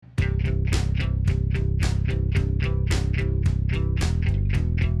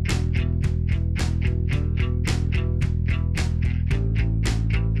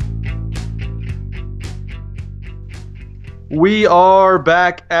We are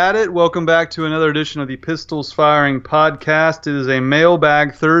back at it. Welcome back to another edition of the Pistols Firing Podcast. It is a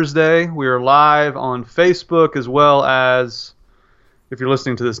Mailbag Thursday. We are live on Facebook as well as, if you're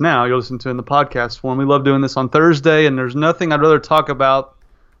listening to this now, you'll listen to it in the podcast form. We love doing this on Thursday, and there's nothing I'd rather talk about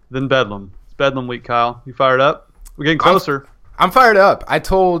than Bedlam. It's Bedlam week, Kyle. You fired up? We're getting closer. I'm fired up. I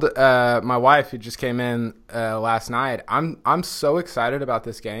told my wife, who just came in last night, I'm so excited about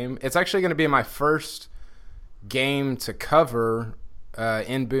this game. It's actually going to be my first game to cover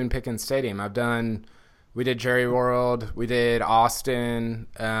in Boone Pickens Stadium. We did Jerry World, we did Austin,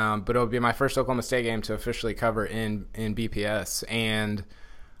 but it'll be my first Oklahoma State game to officially cover in BPS. And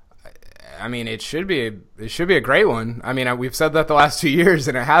I mean, it should be a great one. I mean, we've said that the last 2 years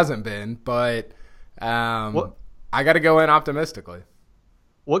and it hasn't been, but I got to go in optimistically.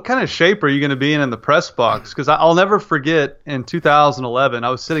 What kind of shape are you going to be in the press box? Because I'll never forget in 2011, I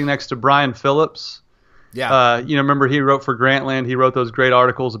was sitting next to Brian Phillips. Yeah. Remember he wrote for Grantland. He wrote those great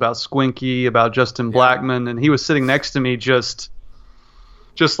articles about Squinky, about Justin Blackman, and he was sitting next to me just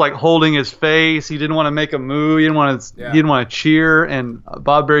like holding his face. He didn't want to make a move. He didn't want to cheer. And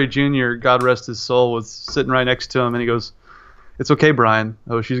Bob Berry Jr., God rest his soul, was sitting right next to him, and he goes, "It's okay, Brian.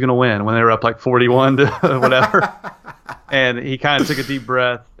 Oh, she's going to win," when they were up like 41 to whatever. And he kind of took a deep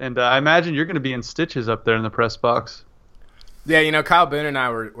breath. And I imagine you're going to be in stitches up there in the press box. Yeah, Kyle Boone and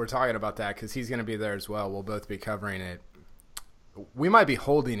I were talking about that because he's going to be there as well. We'll both be covering it. We might be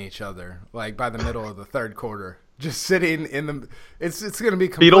holding each other like by the middle of the third quarter, just sitting in the. It's going to be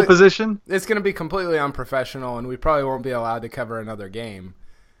fetal position. It's going to be completely unprofessional, and we probably won't be allowed to cover another game.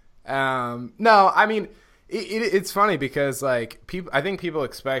 No, I mean it's funny because like I think people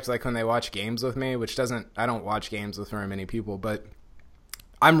expect like when they watch games with me, I don't watch games with very many people, but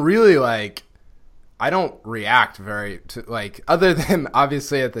I'm really like. I don't react other than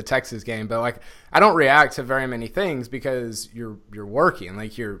obviously at the Texas game, but like I don't react to very many things because you're working,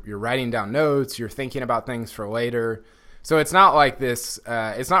 like you're writing down notes, you're thinking about things for later. So it's not like this.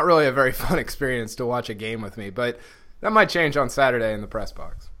 It's not really a very fun experience to watch a game with me, but that might change on Saturday in the press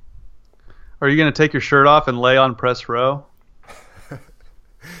box. Are you going to take your shirt off and lay on press row?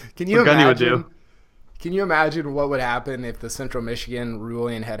 Can you imagine? Can you imagine what would happen if the Central Michigan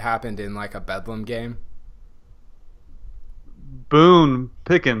ruling had happened in like a Bedlam game? Boone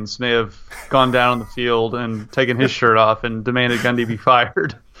Pickens may have gone down on the field and taken his shirt off and demanded Gundy be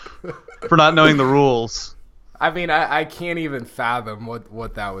fired for not knowing the rules. I mean, I can't even fathom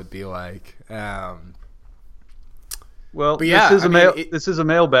what that would be like. Well, this is a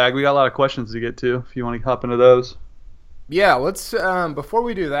mailbag. We got a lot of questions to get to if you want to hop into those. Yeah, let's before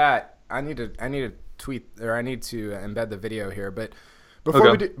we do that, I need to tweet, or I need to embed the video here, but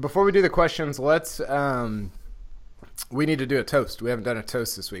before we do the questions, let's we need to do a toast. We haven't done a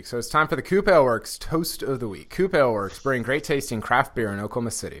toast this week, so it's time for the Coop Ale Works Toast of the Week. Coop Ale Works bring great tasting craft beer in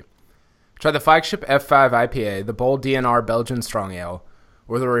Oklahoma City. Try the flagship F5 IPA, the bold DNR Belgian Strong Ale,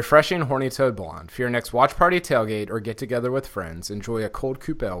 or the refreshing Horny Toad Blonde. For your next watch party, tailgate, or get together with friends, enjoy a cold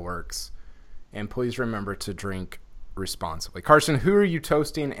Coop Ale Works, and please remember to drink responsibly. Carson, who are you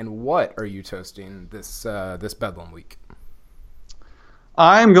toasting and what are you toasting this Bedlam week?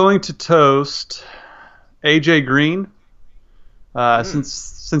 I'm going to toast AJ Green.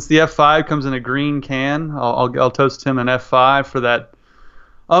 Since the F5 comes in a green can, I'll toast him an F5 for that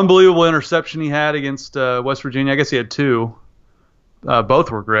unbelievable interception he had against West Virginia. I guess he had two. Both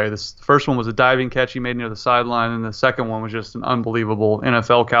were great. The first one was a diving catch he made near the sideline, and the second one was just an unbelievable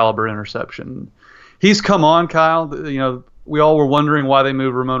NFL caliber interception. He's come on, Kyle. We all were wondering why they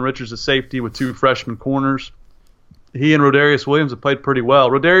moved Ramon Richards to safety with two freshman corners. He and Rodarius Williams have played pretty well.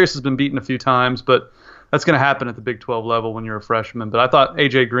 Rodarius has been beaten a few times, but that's going to happen at the Big 12 level when you're a freshman. But I thought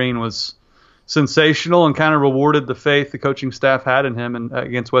A.J. Green was sensational and kind of rewarded the faith the coaching staff had in him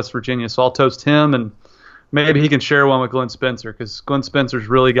against West Virginia. So I'll toast him, and maybe he can share one with Glenn Spencer because Glenn Spencer's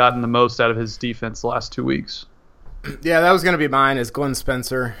really gotten the most out of his defense the last 2 weeks. Yeah, that was going to be mine, is Glenn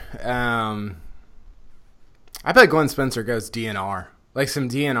Spencer. I bet Glenn Spencer goes DNR. Like some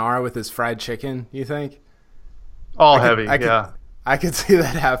DNR with his fried chicken, you think? I could see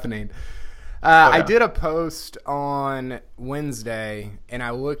that happening. I did a post on Wednesday, and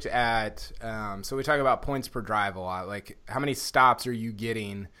I looked at so we talk about points per drive a lot. Like, how many stops are you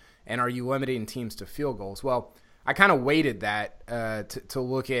getting, and are you limiting teams to field goals? Well, I kind of weighted that to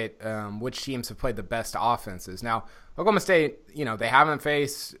look at which teams have played the best offenses. Now, Oklahoma State, they haven't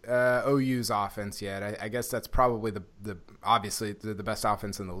faced OU's offense yet. I guess that's probably obviously the best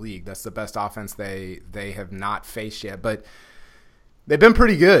offense in the league. That's the best offense they have not faced yet. But They've been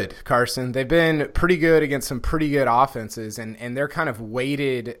pretty good, Carson. They've been pretty good against some pretty good offenses, and they're kind of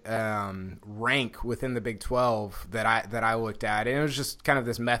weighted rank within the Big 12 that I looked at, and it was just kind of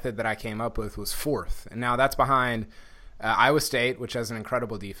this method that I came up with was fourth, and now that's behind Iowa State, which has an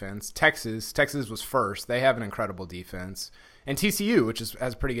incredible defense. Texas was first; they have an incredible defense, and TCU, which has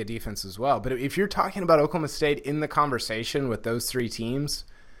a pretty good defense as well. But if you're talking about Oklahoma State in the conversation with those three teams,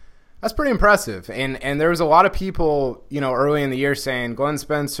 that's pretty impressive. And there was a lot of people, early in the year saying, Glenn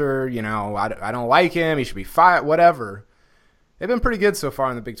Spencer, I don't like him. He should be fired, whatever. They've been pretty good so far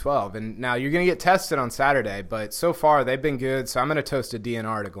in the Big 12. And now you're going to get tested on Saturday, but so far they've been good. So I'm going to toast a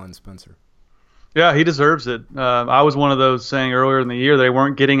DNR to Glenn Spencer. Yeah, he deserves it. I was one of those saying earlier in the year they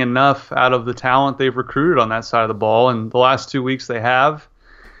weren't getting enough out of the talent they've recruited on that side of the ball. And the last 2 weeks they have.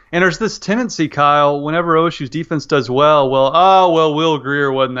 And there's this tendency, Kyle, whenever OSU's defense does well, Will Greer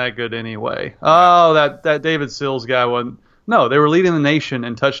wasn't that good anyway. Oh, that David Sills guy wasn't. No, they were leading the nation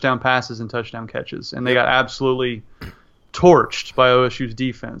in touchdown passes and touchdown catches, and they got absolutely torched by OSU's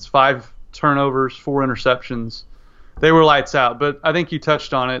defense. 5 turnovers, 4 interceptions. They were lights out. But I think you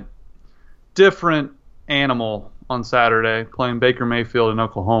touched on it. Different animal on Saturday playing Baker Mayfield in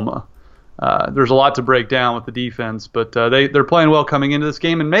Oklahoma. There's a lot to break down with the defense, but they're playing well coming into this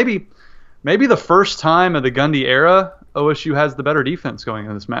game, and maybe the first time of the Gundy era, OSU has the better defense going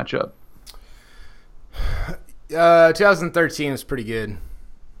in this matchup. 2013 was pretty good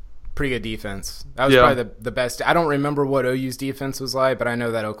defense. That was probably the best. I don't remember what OU's defense was like, but I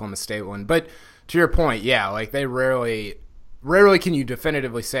know that Oklahoma State one. But to your point, like they rarely can you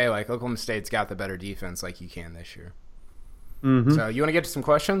definitively say like Oklahoma State's got the better defense like you can this year. Mm-hmm. So you want to get to some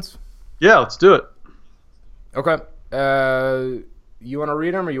questions? Yeah, let's do it. Okay. You want to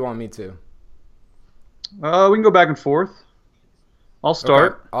read them or you want me to? We can go back and forth. I'll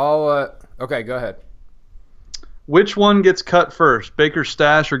start. Okay. Okay, go ahead. Which one gets cut first, Baker's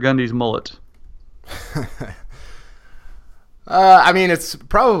stash or Gundy's mullet? I mean, it's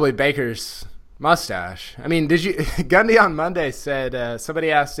probably Baker's mustache. I mean, Gundy on Monday said, somebody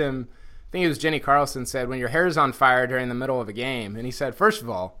asked him, I think it was Jenny Carlson, said, when your hair's on fire during the middle of a game, and he said, first of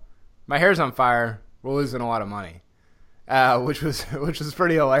all, my hair's on fire, we're losing a lot of money, which was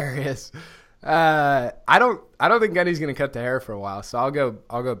pretty hilarious. I don't think Gundy's going to cut the hair for a while, so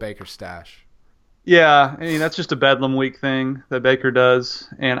I'll go Baker's stash. Yeah, I mean that's just a Bedlam week thing that Baker does,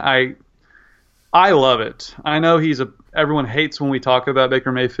 and I love it. I know everyone hates when we talk about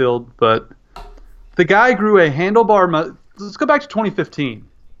Baker Mayfield, but the guy grew a handlebar. Let's go back to 2015.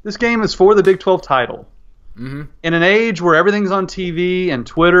 This game is for the Big 12 title. Mm-hmm. In an age where everything's on TV and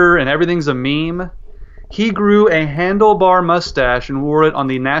Twitter and everything's a meme, he grew a handlebar mustache and wore it on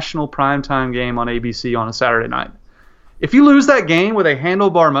the national primetime game on ABC on a Saturday night. If you lose that game with a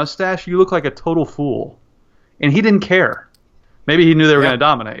handlebar mustache, you look like a total fool. And he didn't care. Maybe he knew they were going to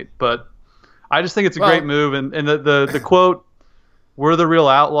dominate, but I just think it's a great move. And the quote, "We're the real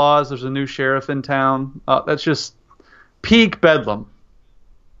outlaws. There's a new sheriff in town." That's just peak Bedlam.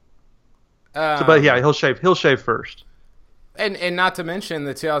 But yeah, he'll shave first. And not to mention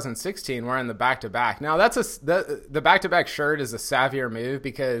the 2016 wearing the back-to-back. Now the back-to-back shirt is a savvier move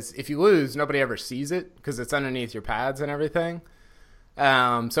because if you lose, nobody ever sees it because it's underneath your pads and everything.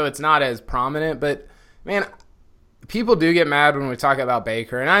 So it's not as prominent. But man, people do get mad when we talk about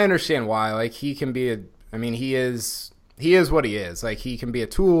Baker, and I understand why. Like he is what he is. Like he can be a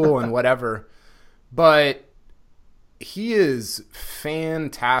tool and whatever, but he is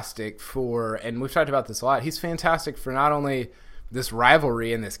fantastic and we've talked about this a lot, he's fantastic for not only this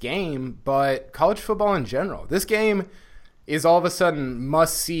rivalry in this game, but college football in general. This game is all of a sudden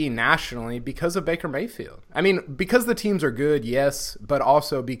must-see nationally because of Baker Mayfield. I mean, because the teams are good, yes, but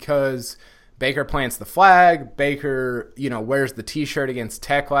also because Baker plants the flag, Baker, wears the T-shirt against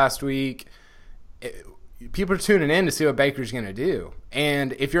Tech last week. People are tuning in to see what Baker's going to do.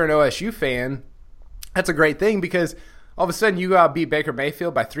 And if you're an OSU fan, that's a great thing because all of a sudden you go out beat Baker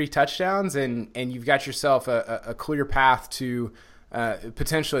Mayfield by 3 touchdowns and you've got yourself a clear path to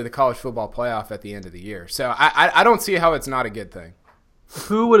potentially the college football playoff at the end of the year. So I don't see how it's not a good thing.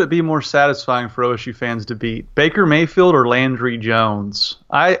 Who would it be more satisfying for OSU fans to beat, Baker Mayfield or Landry Jones?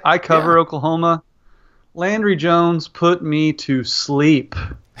 I cover Oklahoma. Landry Jones put me to sleep.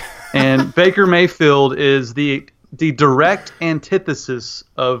 And Baker Mayfield is the direct antithesis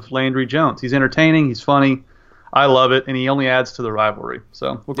of Landry Jones. He's entertaining. He's funny. I love it, and he only adds to the rivalry.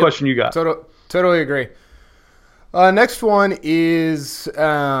 So, what question you got? Totally agree. Next one is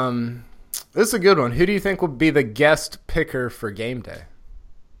this is a good one. Who do you think will be the guest picker for game day?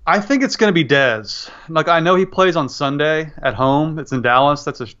 I think it's going to be Dez. Like, I know he plays on Sunday at home. It's in Dallas.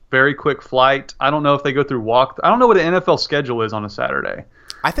 That's a very quick flight. I don't know if they go through walk. I don't know what an NFL schedule is on a Saturday.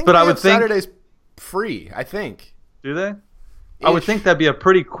 I think but they I would have think Saturdays free. I think. Do they? I would think that'd be a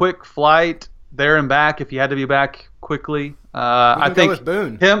pretty quick flight there and back if you had to be back quickly. I think with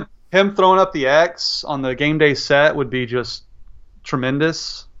Boone. him throwing up the X on the game day set would be just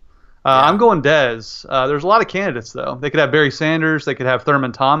tremendous. I'm going Dez. There's a lot of candidates though. They could have Barry Sanders. They could have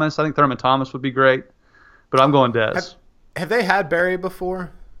Thurman Thomas. I think Thurman Thomas would be great, but I'm going Dez. Have they had Barry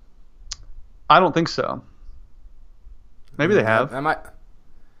before? I don't think so. Maybe they have.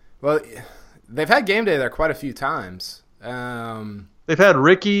 Well, they've had game day there quite a few times. They've had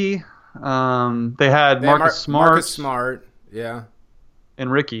Ricky. They had Marcus Smart. Marcus Smart, yeah.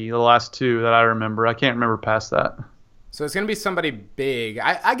 And Ricky, the last two that I remember. I can't remember past that. So it's going to be somebody big.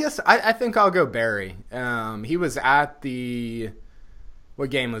 I guess I think I'll go Barry. He was at the – what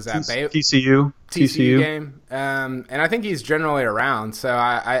game was that? TCU game. And I think he's generally around. So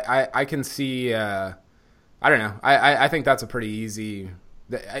I can see I don't know. I think that's a pretty easy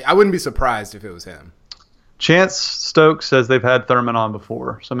 – I wouldn't be surprised if it was him. Chance Stokes says they've had Thurman on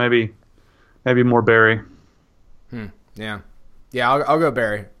before. So maybe more Barry. Yeah. Yeah, I'll go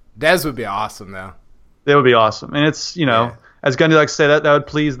Barry. Dez would be awesome, though. That would be awesome. And it's, as Gundy likes to say, that would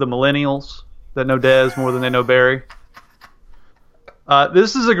please the millennials that know Dez more than they know Barry.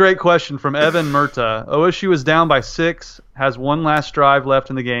 This is a great question from Evan Murta. OSU is down by 6, has one last drive left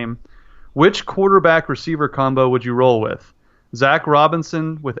in the game. Which quarterback receiver combo would you roll with? Zach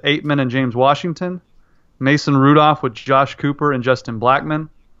Robinson with Aitman and James Washington? Mason Rudolph with Josh Cooper and Justin Blackman?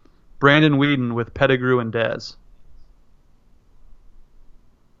 Brandon Weeden with Pettigrew and Dez?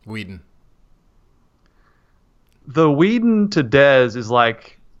 Weeden. The Weeden to Dez is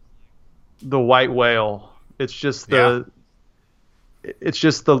like the white whale. It's just the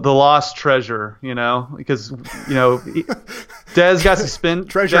lost treasure, because Dez got suspended.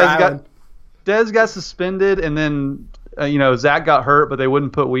 Dez got suspended, and then Zach got hurt, but they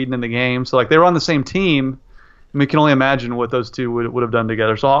wouldn't put Weeden in the game. So they were on the same team, and we can only imagine what those two would have done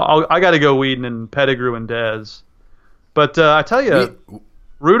together. So I got to go Weeden and Pettigrew and Dez. But I tell you,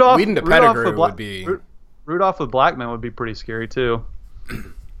 Weeden to Pettigrew would be. Rudolph with Blackman would be pretty scary too.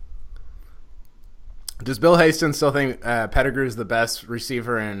 Does Bill Hastings still think Pettigrew is the best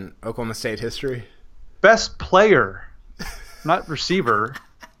receiver in Oklahoma State history? Best player, not receiver.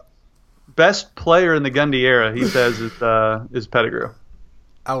 Best player in the Gundy era, he says, is Pettigrew.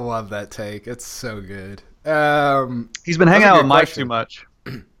 I love that take. It's so good. He's been hanging out with Mike too much.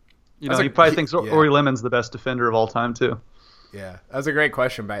 He probably thinks Ori Lemon's the best defender of all time too. Yeah, that was a great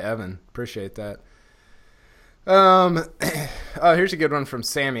question by Evan. Appreciate that. Here's a good one from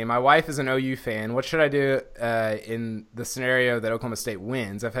Sammy. My wife is an OU fan. What should I do in the scenario that Oklahoma State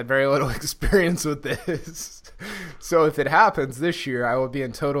wins? I've had very little experience with this. So if it happens this year, I will be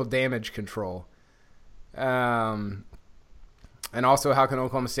in total damage control. And also, how can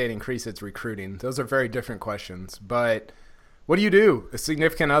Oklahoma State increase its recruiting? Those are very different questions. But what do you do? A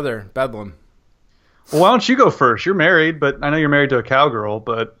significant other, Bedlam. Well, why don't you go first? You're married, but I know you're married to a cowgirl.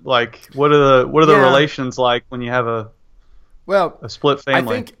 But what are the relations like when you have a split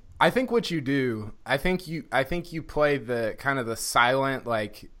family? I think what you do, I think you play the kind of the silent,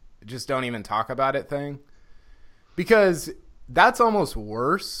 just don't even talk about it thing, because that's almost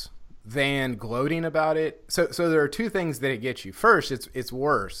worse than gloating about it. So there are two things that it gets you. First, it's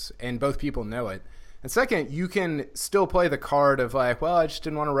worse, and both people know it. And second, you can still play the card of I just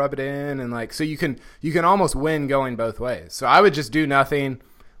didn't want to rub it in, and so you can almost win going both ways. So I would just do nothing,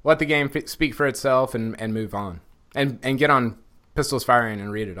 let the game speak for itself, and move on, and get on Pistols Firing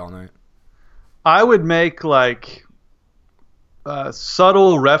and read it all night. I would make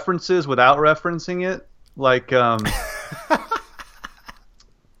subtle references without referencing it,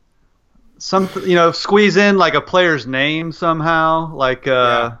 squeeze in a player's name somehow,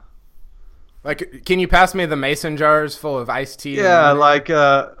 can you pass me the mason jars full of iced tea? Yeah,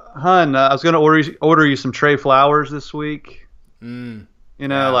 hun, I was going to order you some Trey Flowers this week. That's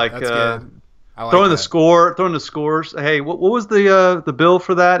good. Throwing the scores. Hey, what was the bill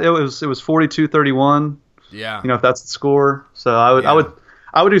for that? It was 42-31. Yeah. If that's the score. So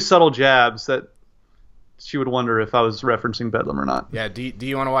I would do subtle jabs that she would wonder if I was referencing Bedlam or not. Yeah. Do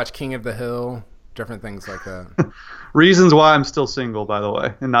you want to watch King of the Hill? Different things like that. Reasons why I'm still single, by the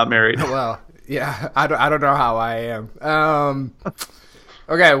way, and not married. Well, yeah, I don't know how I am.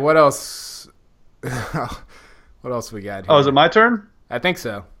 Okay, what else? What else we got here? Oh, is it my turn? I think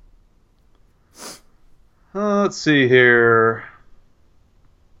so. Let's see here.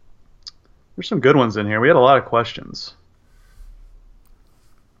 There's some good ones in here. We had a lot of questions.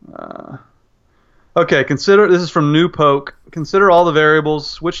 Okay, this is from New Poke. Consider all the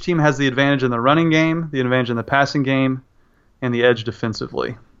variables. Which team has the advantage in the running game, the advantage in the passing game, and the edge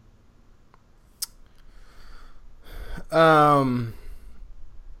defensively? Well,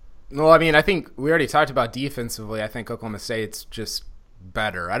 I mean, I think we already talked about defensively. I think Oklahoma State's just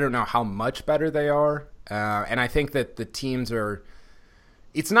better. I don't know how much better they are. And I think that the teams are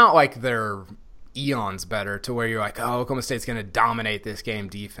 – it's not like they're eons better to where you're like, oh, Oklahoma State's going to dominate this game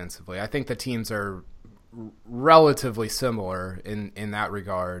defensively. I think the teams are relatively similar in that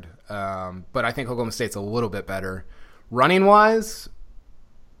regard. But I think Oklahoma State's a little bit better. Running-wise,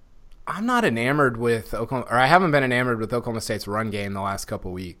 I'm not enamored with Oklahoma, or I haven't been enamored with Oklahoma State's run game the last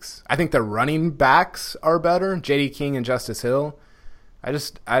couple weeks. I think the running backs are better, J.D. King and Justice Hill. I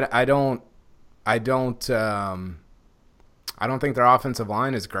don't think their offensive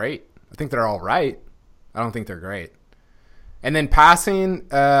line is great. I think they're all right. I don't think they're great. And then passing,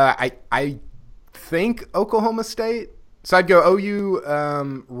 I think Oklahoma State. So I'd go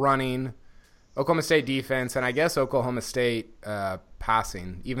OU running, Oklahoma State defense, and I guess Oklahoma State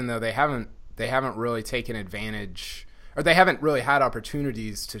passing. Even though they haven't really taken advantage, or they haven't really had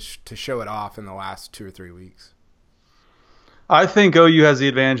opportunities to show it off in the last 2 or 3 weeks. I think OU has the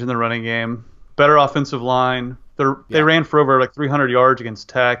advantage in the running game. Better offensive line. They ran for over like 300 yards against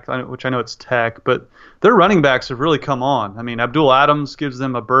Tech, which I know it's Tech, but their running backs have really come on. I mean, Abdul Adams gives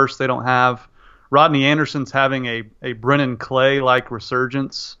them a burst they don't have. Rodney Anderson's having a Brennan Clay-like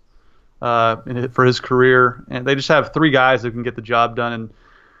resurgence for his career, and they just have 3 guys who can get the job done. And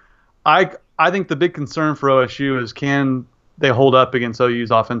I think the big concern for OSU is, can they hold up against OU's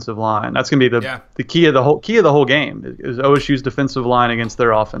offensive line? That's going to be the key of the whole game is OSU's defensive line against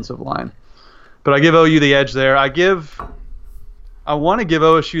their offensive line. But I give OU the edge there. I want to give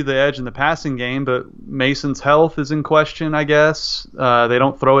OSU the edge in the passing game, but Mason's health is in question, I guess. They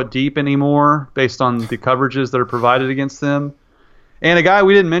don't throw it deep anymore based on the coverages that are provided against them. And a guy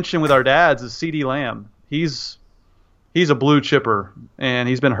we didn't mention with our dads is CeeDee Lamb. He's a blue chipper, and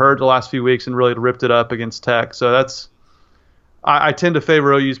he's been hurt the last few weeks and really ripped it up against Tech. So I tend to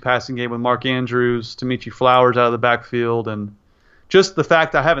favor OU's passing game with Mark Andrews, Tamichi Flowers out of the backfield, and just the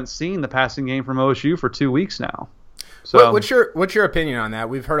fact I haven't seen the passing game from OSU for 2 weeks now. So what's your opinion on that?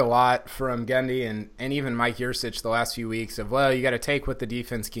 We've heard a lot from Gundy and even Mike Yursich the last few weeks of, well, you got to take what the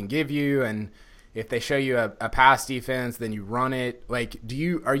defense can give you, and if they show you a pass defense, then you run it. Like,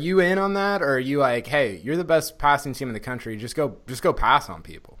 are you in on that, or are you like, hey, you're the best passing team in the country, just go pass on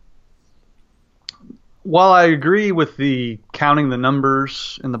people? While I agree with the counting the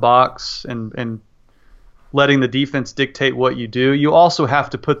numbers in the box and letting the defense dictate what you do, you also have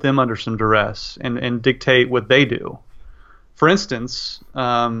to put them under some duress and dictate what they do. For instance,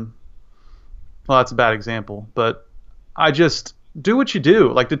 well, that's a bad example, but I just do what you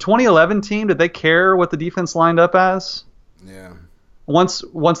do. Like the 2011 team, did they care what the defense lined up as? Yeah. Once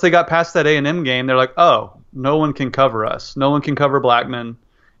they got past that A&M game, they're like, oh, no one can cover us. No one can cover Blackman.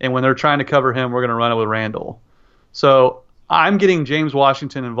 And when they're trying to cover him, we're going to run it with Randall. So I'm getting James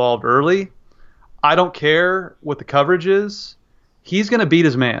Washington involved early. I don't care what the coverage is. He's going to beat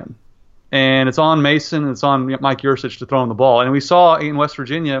his man. And it's on Mason and it's on Mike Yursich to throw him the ball. And we saw in West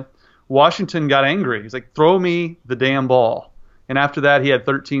Virginia, Washington got angry. He's like, throw me the damn ball. And after that, he had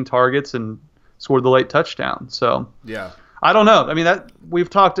 13 targets and scored the late touchdown. So yeah, I don't know. I mean, we've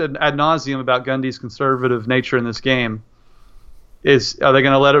talked ad nauseum about Gundy's conservative nature in this game. Are they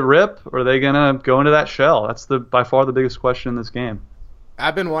going to let it rip, or are they going to go into that shell? That's by far the biggest question in this game.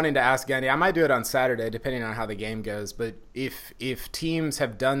 I've been wanting to ask Gundy. I might do it on Saturday, depending on how the game goes. But if teams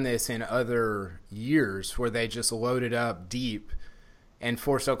have done this in other years where they just loaded up deep and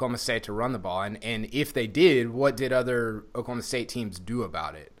forced Oklahoma State to run the ball, and if they did, what did other Oklahoma State teams do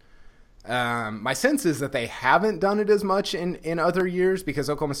about it? My sense is that they haven't done it as much in other years because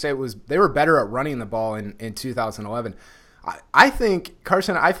Oklahoma State they were better at running the ball in 2011. I think,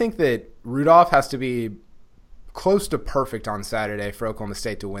 Carson, that Rudolph has to be close to perfect on Saturday for Oklahoma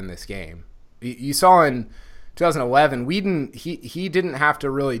State to win this game. You saw in 2011, he didn't have to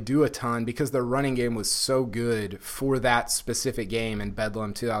really do a ton because the running game was so good for that specific game in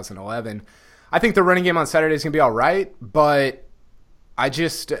Bedlam 2011. I think the running game on Saturday is going to be all right, but I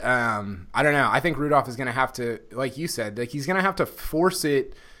just I don't know. I think Rudolph is going to have to, like you said, like he's going to have to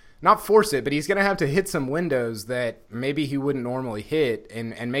not force it, but he's going to have to hit some windows that maybe he wouldn't normally hit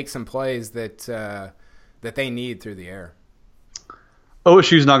and make some plays that they need through the air.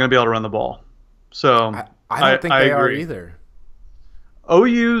 OSU's not going to be able to run the ball. So I don't think they are either.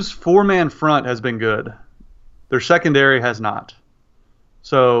 OU's four-man front has been good. Their secondary has not.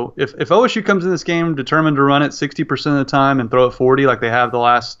 So if OSU comes in this game determined to run it 60% of the time and throw it 40 like they have the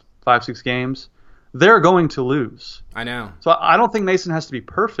last 5-6 games, they're going to lose. I know. So I don't think Mason has to be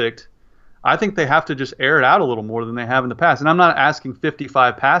perfect. I think they have to just air it out a little more than they have in the past. And I'm not asking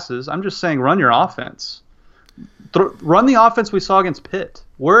 55 passes. I'm just saying run your offense. Run the offense we saw against Pitt.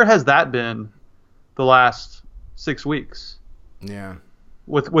 Where has that been the last 6 weeks? Yeah.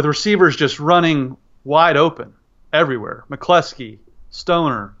 With receivers just running wide open everywhere. McCleskey,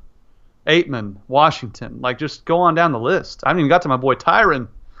 Stoner, Aitman, Washington. Like, just go on down the list. I haven't even got to my boy Tyron.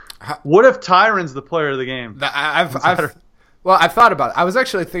 What if Tyron's the player of the game? I've thought about it. I was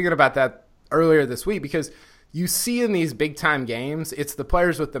actually thinking about that earlier this week because you see in these big time games, it's the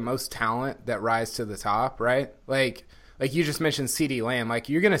players with the most talent that rise to the top, right? Like you just mentioned CeeDee Lamb. Like,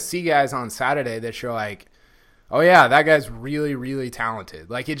 you're gonna see guys on Saturday that you're like, oh yeah, that guy's really, really talented.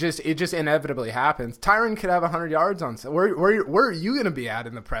 Like, it just inevitably happens. Tyron could have 100 yards on. Where are you gonna be at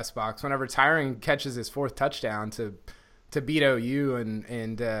in the press box whenever Tyron catches his 4th touchdown to beat OU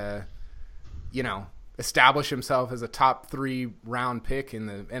and establish himself as a top 3 round pick in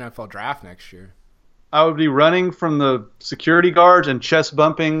the NFL draft next year? I would be running from the security guards and chest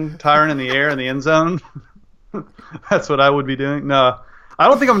bumping Tyron in the air in the end zone. That's what I would be doing. No, I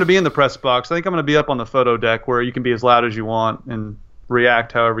don't think I'm going to be in the press box. I think I'm going to be up on the photo deck where you can be as loud as you want and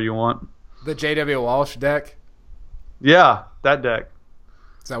react however you want. The J.W. Walsh deck? Yeah, that deck.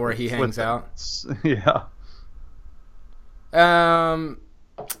 Is that where he hangs out? Yeah.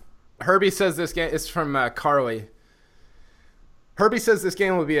 Herbie says this game is from Carly. Herbie says this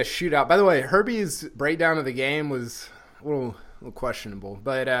game will be a shootout. By the way, Herbie's breakdown of the game was a little questionable,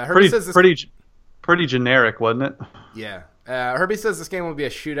 but Herbie says this pretty generic, wasn't it? Yeah. Herbie says this game will be a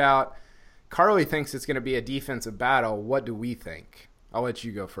shootout. Carly thinks it's going to be a defensive battle. What do we think? I'll let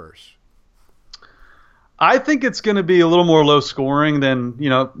you go first. I think it's going to be a little more low scoring than,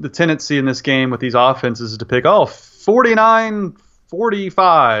 the tendency in this game with these offenses is to pick, 49-45.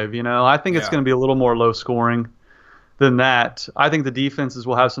 I think it's going to be a little more low scoring than that. I think the defenses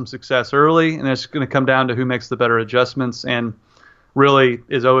will have some success early, and it's going to come down to who makes the better adjustments. And really,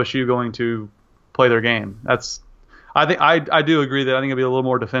 is OSU going to play their game? I do agree that I think it'll be a little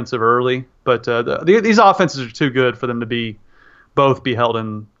more defensive early, but these offenses are too good for them to both be held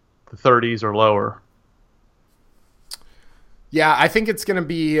in the 30s or lower. Yeah, I think it's going to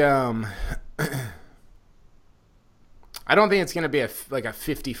be. I don't think it's going to be a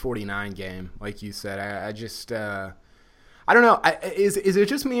 50-49 game, like you said. I just I don't know. Is it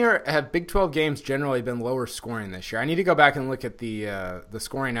just me, or have Big 12 games generally been lower scoring this year? I need to go back and look at the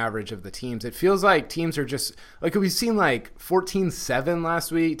scoring average of the teams. It feels like teams are just like we've seen 14-7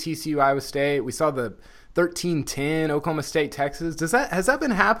 last week. TCU, Iowa State. We saw the 13-10 Oklahoma State, Texas. Has that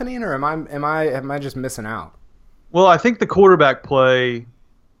been happening, or am I just missing out? Well, I think the quarterback play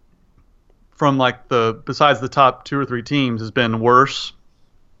from besides the top 2 or 3 teams has been worse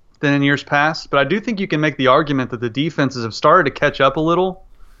than in years past. But I do think you can make the argument that the defenses have started to catch up a little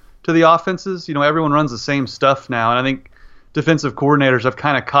to the offenses. Everyone runs the same stuff now, and I think defensive coordinators have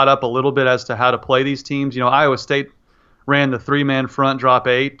kind of caught up a little bit as to how to play these teams. Iowa State ran the 3-man front drop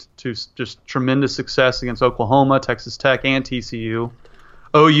 8 to just tremendous success against Oklahoma, Texas Tech, and TCU.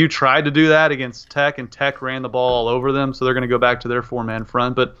 OU tried to do that against Tech, and Tech ran the ball all over them, so they're going to go back to their 4-man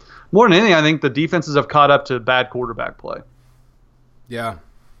front. But more than anything, I think the defenses have caught up to bad quarterback play. Yeah.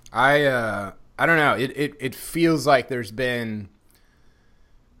 I don't know. It feels like there's been,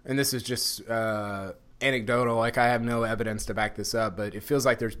 and this is just anecdotal, I have no evidence to back this up, but it feels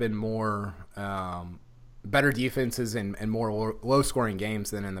like there's been more better defenses and more low-scoring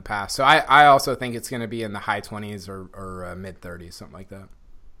games than in the past. So I also think it's going to be in the high 20s or mid-30s, something like that.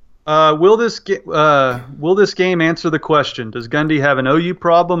 Will this game answer the question? Does Gundy have an OU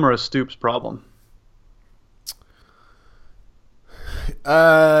problem or a Stoops problem?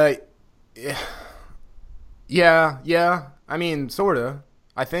 Yeah. I mean, sorta.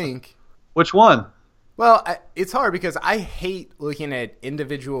 I think. Which one? Well, it's hard because I hate looking at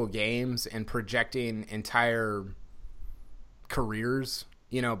individual games and projecting entire careers,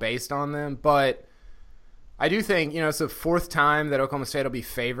 based on them. But I do think, it's the 4th time that Oklahoma State will be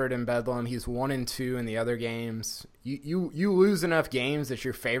favored in Bedlam. He's 1-2 in the other games. You lose enough games that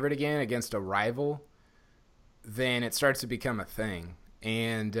you're favored again against a rival, then it starts to become a thing.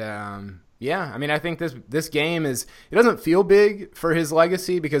 And I think this game it doesn't feel big for his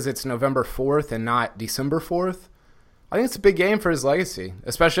legacy because it's November 4th and not December 4th. I think it's a big game for his legacy,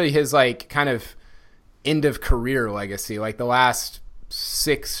 especially his kind of end of career legacy, the last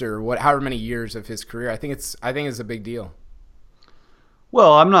 6 or however many years of his career. I think it's a big deal.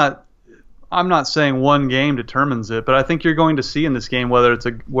 Well, I'm not I'm not saying one game determines it, but I think you're going to see in this game whether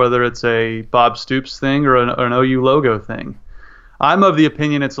it's a Bob Stoops thing or an OU logo thing. I'm of the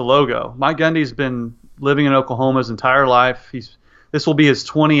opinion it's a logo. Mike Gundy's been living in Oklahoma his entire life. This will be his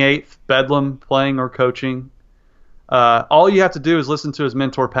 28th Bedlam playing or coaching. All you have to do is listen to his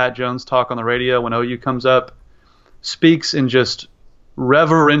mentor Pat Jones talk on the radio when OU comes up. Speaks in just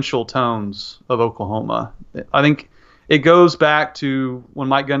reverential tones of Oklahoma. I think it goes back to when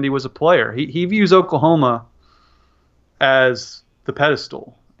Mike Gundy was a player. He views Oklahoma as the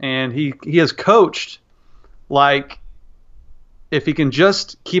pedestal, and he has coached like if he can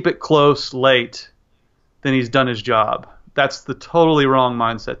just keep it close late, then he's done his job. That's the totally wrong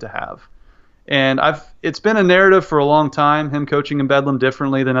mindset to have. And it's been a narrative for a long time, him coaching in Bedlam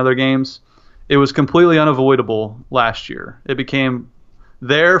differently than other games. It was completely unavoidable last year. It became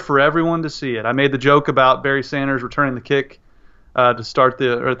there for everyone to see it. I made the joke about Barry Sanders returning the kick to start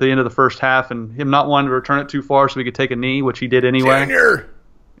at the end of the first half, and him not wanting to return it too far so he could take a knee, which he did anyway. Junior.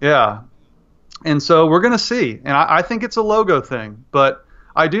 Yeah. And so we're going to see. And I think it's a logo thing. But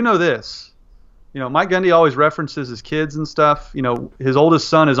I do know this. Mike Gundy always references his kids and stuff. His oldest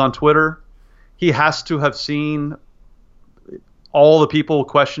son is on Twitter. He has to have seen all the people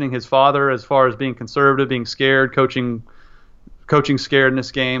questioning his father as far as being conservative, being scared, coaching scared in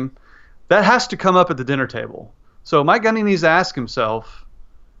this game. That has to come up at the dinner table. So Mike Gundy needs to ask himself,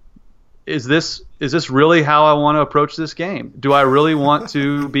 is this really how I want to approach this game? Do I really want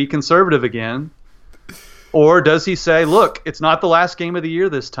to be conservative again? Or does he say, look, it's not the last game of the year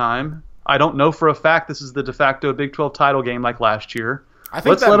this time. I don't know for a fact this is the de facto Big 12 title game like last year.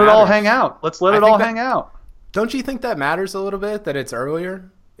 Let's let it all hang out. Hang out. Don't you think that matters a little bit that it's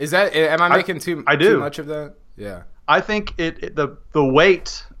earlier? Am I making too much of that? Yeah. I think the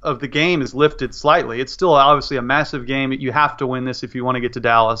weight of the game is lifted slightly. It's still obviously a massive game. You have to win this if you want to get to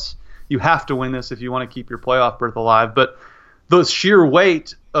Dallas. You have to win this if you want to keep your playoff berth alive. But the sheer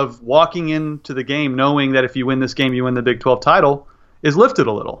weight of walking into the game knowing that if you win this game, you win the Big 12 title is lifted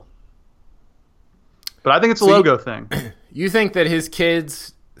a little. But I think it's a logo thing. You think that his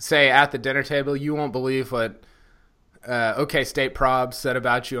kids say at the dinner table, you won't believe what OK State Prob said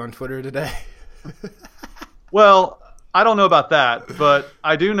about you on Twitter today? Well, I don't know about that, but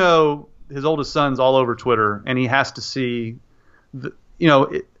I do know his oldest son's all over Twitter, and he has to see,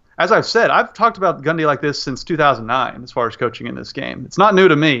 as I've said, I've talked about Gundy like this since 2009 as far as coaching in this game. It's not new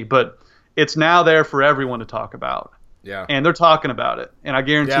to me, but it's now there for everyone to talk about. Yeah. And they're talking about it, and I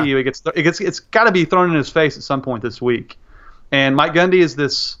guarantee you it's got to be thrown in his face at some point this week. And Mike Gundy is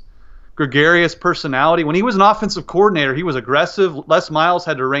this gregarious personality. When he was an offensive coordinator, he was aggressive. Les Miles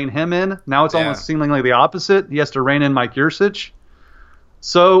had to rein him in. Now it's almost seeming like the opposite. He has to rein in Mike Yurcich.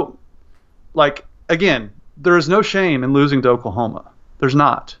 So, again, there is no shame in losing to Oklahoma. There's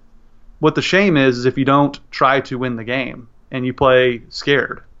not. What the shame is if you don't try to win the game and you play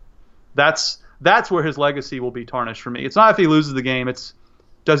scared. That's where his legacy will be tarnished for me. It's not if he loses the game. It's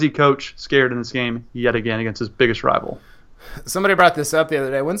does he coach scared in this game yet again against his biggest rival. Somebody brought this up the other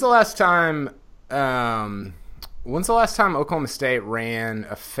day. When's the last time Oklahoma State ran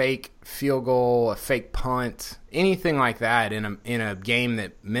a fake field goal, a fake punt, anything like that in a game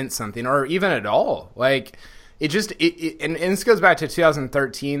that meant something, or even at all? And this goes back to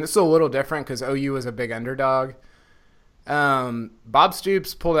 2013. This is a little different because OU was a big underdog. Bob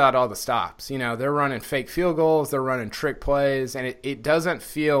Stoops pulled out all the stops. They're running fake field goals, they're running trick plays, and it doesn't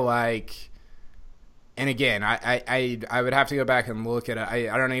feel like. And again, I would have to go back and look at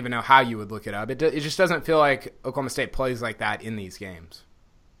it. I don't even know how you would look it up. It just doesn't feel like Oklahoma State plays like that in these games.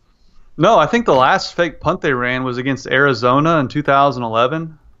 No, I think the last fake punt they ran was against Arizona in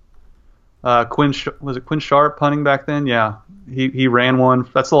 2011. Quinn Sharp punting back then? Yeah, he ran one.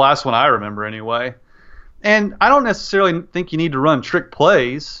 That's the last one I remember anyway. And I don't necessarily think you need to run trick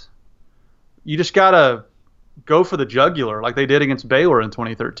plays. You just gotta go for the jugular like they did against Baylor in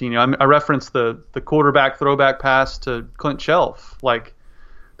 2013. I referenced the quarterback throwback pass to Clint Shelf.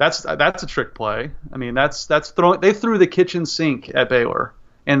 That's a trick play. I mean, that's throwing. They threw the kitchen sink at Baylor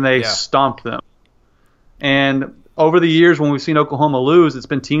and they stomped them. And over the years when we've seen Oklahoma lose, it's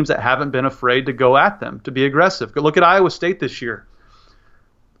been teams that haven't been afraid to go at them, to be aggressive. Look at Iowa State this year.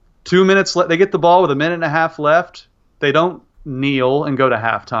 2 minutes left. They get the ball with a minute and a half left. They don't kneel and go to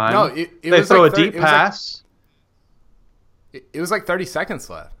halftime. No, they throw a deep pass. It was like 30 seconds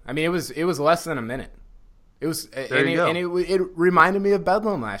left. I mean, it was less than a minute. It reminded me of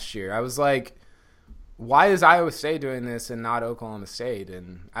Bedlam last year. I was like, why is Iowa State doing this and not Oklahoma State?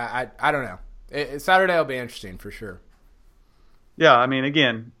 And I don't know. Saturday will be interesting for sure. Yeah, I mean,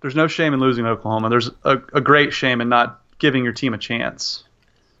 again, there's no shame in losing Oklahoma. There's a great shame in not giving your team a chance.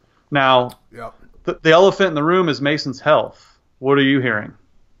 Now, Yep. the elephant in the room is Mason's health. What are you hearing?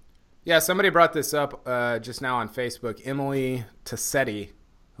 Yeah, somebody brought this up just now on Facebook. Emily Tassetti.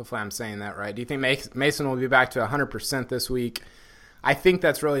 Hopefully I'm saying that right. Do you think Mason will be back to 100% this week? I think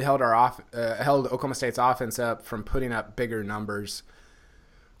that's really held Oklahoma State's offense up from putting up bigger numbers.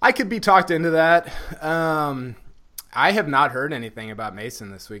 I could be talked into that. I have not heard anything about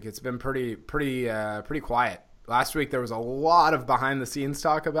Mason this week. It's been pretty quiet. Last week there was a lot of behind the scenes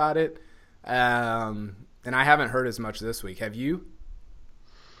talk about it, and I haven't heard as much this week. Have you?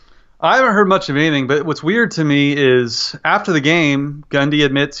 I haven't heard much of anything, but what's weird to me is after the game, Gundy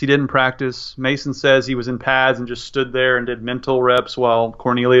admits he didn't practice. Mason says he was in pads and just stood there and did mental reps while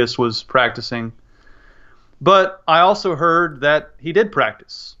Cornelius was practicing. But I also heard that he did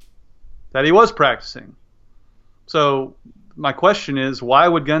practice, that he was practicing. So my question is, why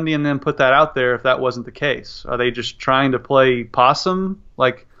would Gundy and them put that out there if that wasn't the case? Are they just trying to play possum?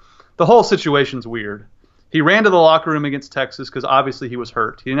 Like, the whole situation's weird. He ran to the locker room against Texas because obviously he was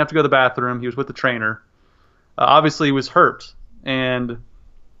hurt. He didn't have to go to the bathroom. He was with the trainer. Obviously he was hurt. And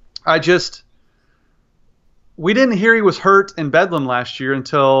we didn't hear he was hurt in Bedlam last year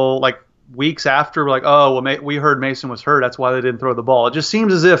until like weeks after. We're like, oh, well, we heard Mason was hurt. That's why they didn't throw the ball. It just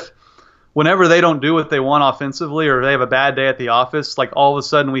seems as if whenever they don't do what they want offensively or they have a bad day at the office, like all of a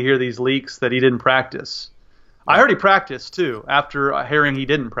sudden we hear these leaks that he didn't practice. I heard he practiced too after hearing he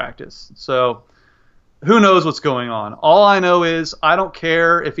didn't practice. So who knows what's going on? All I know is I don't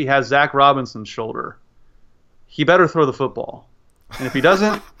care if he has Zach Robinson's shoulder. He better throw the football. And if he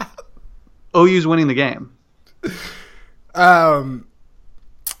doesn't, OU's winning the game.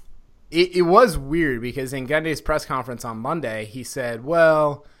 It was weird because in Gundy's press conference on Monday, he said,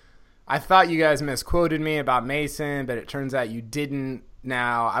 well, I thought you guys misquoted me about Mason, but it turns out you didn't.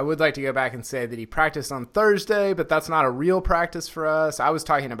 Now, I would like to go back and say that he practiced on Thursday, but that's not a real practice for us. I was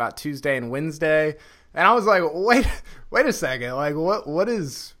talking about Tuesday and Wednesday. And I was like, wait a second. Like, what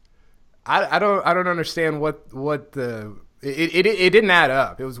is? I don't understand what the it didn't add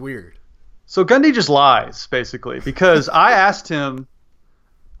up. It was weird. So Gundy just lies basically because I asked him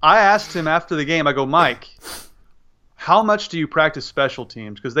after the game. I go, Mike, how much do you practice special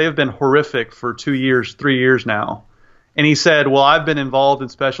teams? Because they have been horrific for 2 years, 3 years now. And he said, well, I've been involved in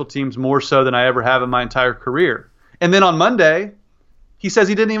special teams more so than I ever have in my entire career. And then on Monday, he says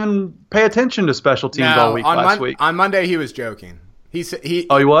he didn't even pay attention to special teams all week last week. On Monday, he was joking. He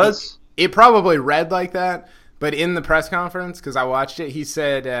was? It probably read like that, but in the press conference, because I watched it, he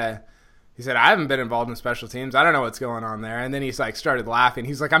said, I haven't been involved in special teams. I don't know what's going on there. And then he's like started laughing.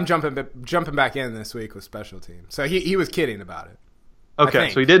 He's like, I'm jumping back in this week with special teams. So he was kidding about it. Okay,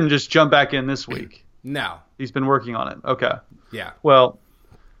 so he didn't just jump back in this week. No. He's been working on it. Okay. Yeah. Well,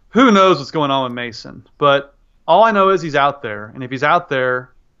 who knows what's going on with Mason, but all I know is he's out there, and if he's out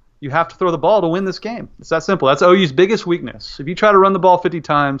there, you have to throw the ball to win this game. It's that simple. That's OU's biggest weakness. If you try to run the ball 50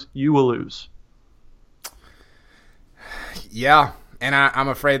 times, you will lose. Yeah, and I'm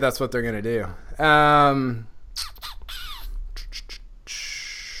afraid that's what they're going to do.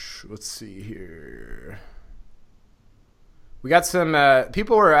 Let's see here. We got some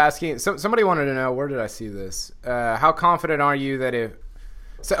people were asking. Somebody wanted to know, where did I see this? How confident are you that if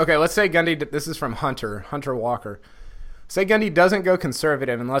 – okay, let's say Gundy – this is from Hunter Walker. Say Gundy doesn't go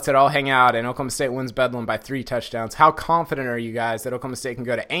conservative and lets it all hang out and Oklahoma State wins Bedlam by 3 touchdowns. How confident are you guys that Oklahoma State can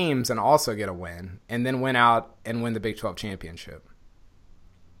go to Ames and also get a win and then win out and win the Big 12 championship?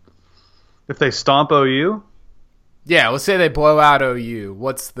 If they stomp OU? Yeah, let's say they blow out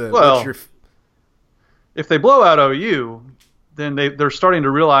OU. If they blow out OU, then they're starting to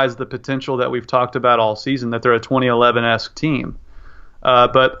realize the potential that we've talked about all season, that they're a 2011-esque team.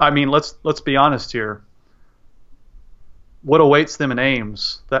 But, I mean, let's be honest here. What awaits them in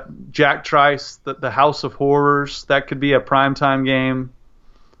Ames? That Jack Trice, the House of Horrors, that could be a primetime game.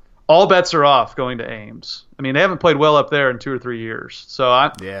 All bets are off going to Ames. I mean, they haven't played well up there in 2 or 3 years. So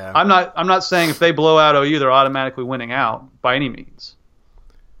I'm not saying if they blow out OU, they're automatically winning out by any means.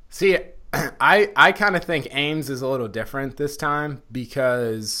 See, I kind of think Ames is a little different this time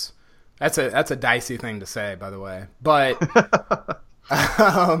because that's a dicey thing to say, by the way. But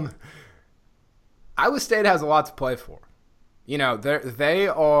Iowa State has a lot to play for. You know, they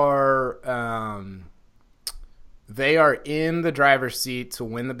are in the driver's seat to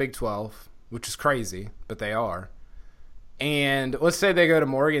win the Big 12, which is crazy, but they are. And let's say they go to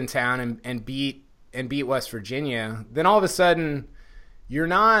Morgantown and beat West Virginia, then all of a sudden you're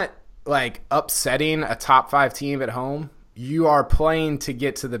not like upsetting a top 5 team at home. You are playing to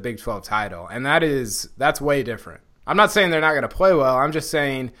get to the Big 12 title, and that's way different. I'm not saying they're not going to play well. I'm just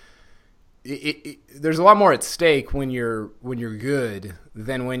saying there's a lot more at stake when you're good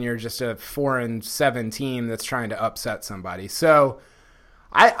than when you're just a 4-7 team that's trying to upset somebody. So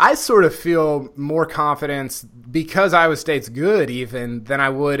I sort of feel more confidence because Iowa State's good even than I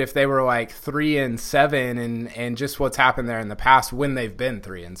would if they were like 3-7 and just what's happened there in the past when they've been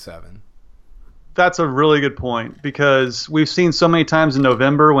 3-7. That's a really good point because we've seen so many times in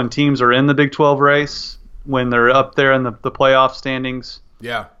November when teams are in the Big 12 race, when they're up there in the playoff standings.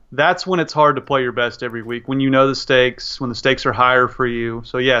 Yeah. That's when it's hard to play your best every week, when you know the stakes, when the stakes are higher for you.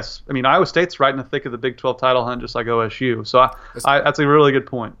 So, yes, I mean, Iowa State's right in the thick of the Big 12 title hunt just like OSU. So that's a really good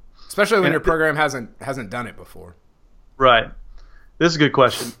point. Especially when your program hasn't done it before. Right. This is a good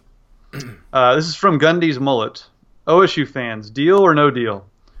question. This is from Gundy's Mullet. OSU fans, deal or no deal?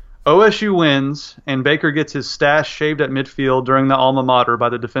 OSU wins, and Baker gets his stash shaved at midfield during the alma mater by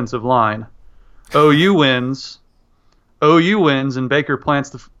the defensive line. OU wins, and Baker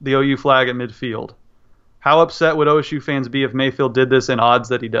plants the OU flag at midfield. How upset would OSU fans be if Mayfield did this, and odds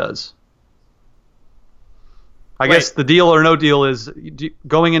that he does? I guess the deal or no deal is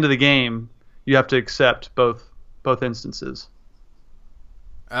going into the game, you have to accept both instances.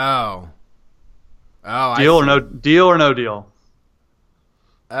 Oh. Deal or no deal?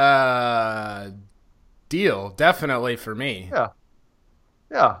 Deal, definitely for me.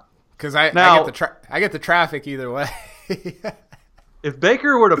 Yeah. Because I get the traffic either way. If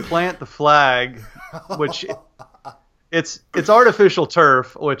Baker were to plant the flag, which it's artificial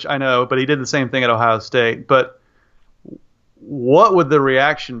turf, which I know, but he did the same thing at Ohio State. But what would the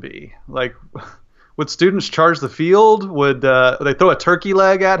reaction be? Like, would students charge the field? Would they throw a turkey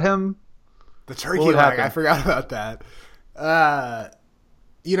leg at him? The turkey leg, happen? I forgot about that.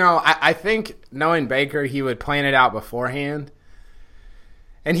 I think knowing Baker, he would plan it out beforehand,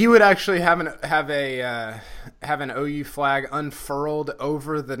 and he would actually have an OU flag unfurled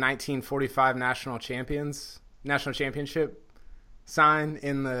over the 1945 national championship sign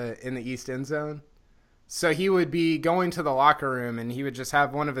in the East End Zone. So he would be going to the locker room, and he would just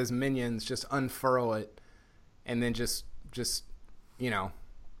have one of his minions just unfurl it, and then just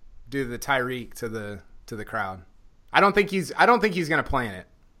do the Tyreek to the crowd. I don't think he's going to plan it.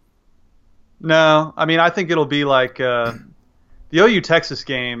 No, I mean, I think it'll be like the OU Texas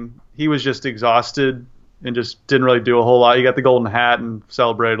game. He was just exhausted and just didn't really do a whole lot. He got the golden hat and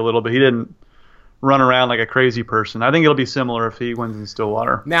celebrated a little, but he didn't run around like a crazy person. I think it'll be similar if he wins in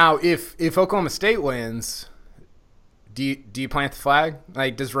Stillwater. Now, if Oklahoma State wins, do you plant the flag?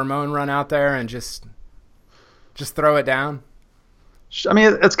 Like, does Ramon run out there and just throw it down? I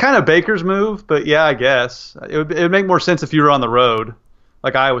mean, it's kind of Baker's move, but yeah, I guess it would make more sense if you were on the road,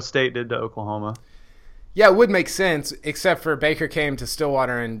 like Iowa State did to Oklahoma. Yeah, it would make sense, except for Baker came to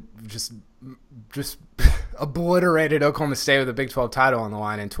Stillwater and just obliterated Oklahoma State with a Big 12 title on the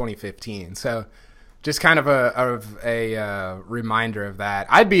line in 2015. So, just kind of a reminder of that.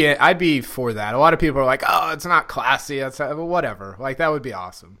 I'd be for that. A lot of people are like, "Oh, it's not classy." That's whatever. Like, that would be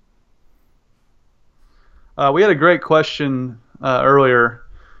awesome. We had a great question earlier.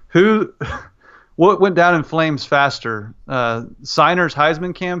 What went down in flames faster, Siner's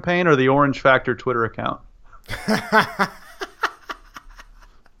Heisman campaign or the Orange Factor Twitter account?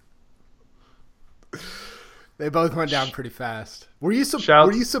 They both went down pretty fast. Were you surprised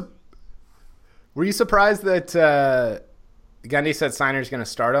that Gundy said Siner's going to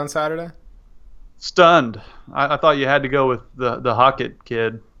start on Saturday? Stunned. I thought you had to go with the Hockett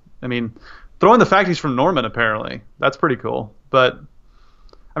kid. I mean, throwing the fact he's from Norman, apparently. That's pretty cool. But,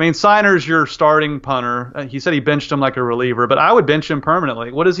 I mean, Siner's your starting punter. He said he benched him like a reliever, but I would bench him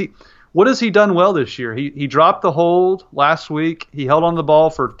permanently. What has he done well this year? He dropped the hold last week. He held on the ball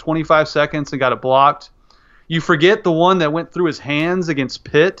for 25 seconds and got it blocked. You forget the one that went through his hands against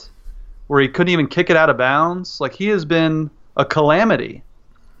Pitt where he couldn't even kick it out of bounds. Like, he has been a calamity.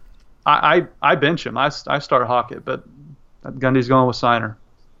 I bench him. I start Hockett, but Gundy's going with Siner.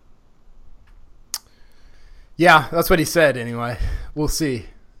 Yeah, that's what he said anyway. We'll see.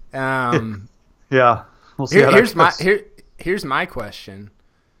 Yeah, we'll see. Here's my question.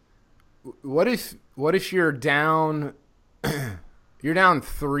 What if you're down you're down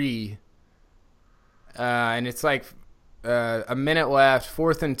 3 and it's like a minute left,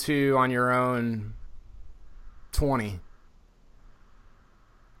 4th and 2 on your own 20,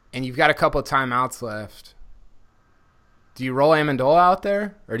 and you've got a couple of timeouts left? Do you roll Amendola out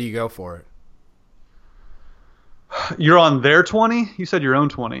there, or do you go for it? You're on their 20? You said your own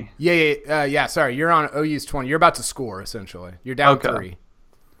 20. Yeah. Sorry, you're on OU's 20. You're about to score, essentially. You're down 3.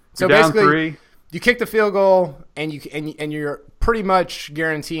 So you're basically, down 3. You kick the field goal, and you're pretty much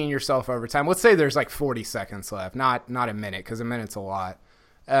guaranteeing yourself overtime. Let's say there's like 40 seconds left, not a minute, because a minute's a lot.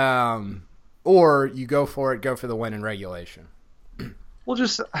 or you go for the win in regulation. Well,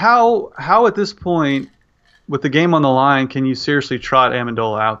 just how at this point, with the game on the line, can you seriously trot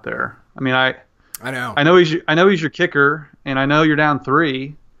Amendola out there? I mean, I know he's your kicker, and I know you're down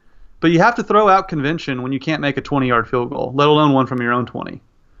 3, but you have to throw out convention when you can't make a 20-yard field goal, let alone one from your own 20.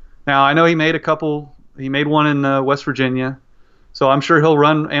 Now, I know he made one in West Virginia, so I'm sure he'll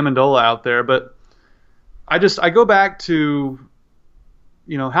run Amendola out there, but I go back to,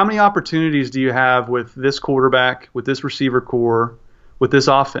 how many opportunities do you have with this quarterback, with this receiver core, with this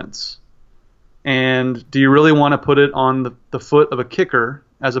offense? And do you really want to put it on the foot of a kicker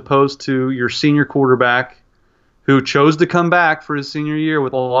as opposed to your senior quarterback who chose to come back for his senior year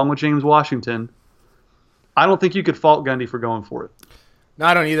along with James Washington? I don't think you could fault Gundy for going for it. No,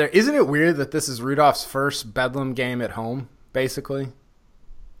 I don't either. Isn't it weird that this is Rudolph's first Bedlam game at home, basically?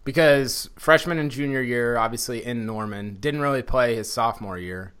 Because freshman and junior year, obviously in Norman, didn't really play his sophomore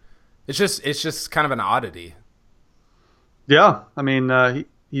year. It's just kind of an oddity. Yeah, I mean,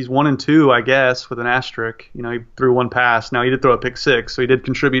 he's 1-2, I guess, with an asterisk. He threw one pass. Now he did throw a pick 6, so he did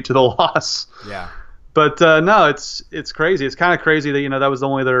contribute to the loss. Yeah. But no, it's crazy. It's kind of crazy that that was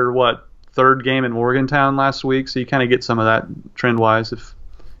only their third game in Morgantown last week. So you kind of get some of that trend wise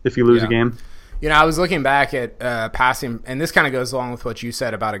if you lose a game. I was looking back at passing, and this kind of goes along with what you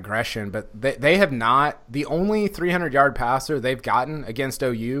said about aggression, but they have not – the only 300-yard passer they've gotten against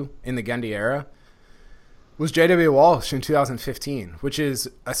OU in the Gundy era was J.W. Walsh in 2015, which is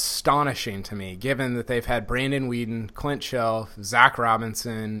astonishing to me, given that they've had Brandon Whedon, Clint Shelf, Zach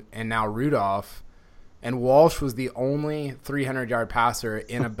Robinson, and now Rudolph, and Walsh was the only 300-yard passer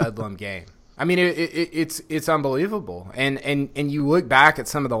in a Bedlam game. I mean, it's unbelievable. And you look back at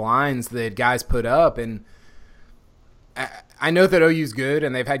some of the lines that guys put up, and I know that OU's good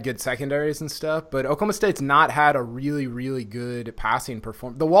and they've had good secondaries and stuff, but Oklahoma State's not had a really, really good passing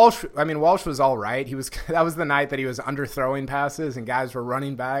performance. Walsh was all right. That was the night that he was underthrowing passes and guys were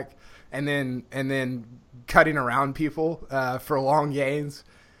running back and then cutting around people for long gains.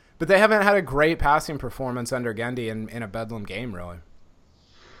 But they haven't had a great passing performance under Gundy in a Bedlam game, really.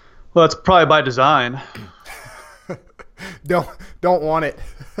 Well, it's probably by design. Don't want it.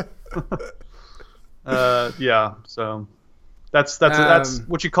 Yeah. So that's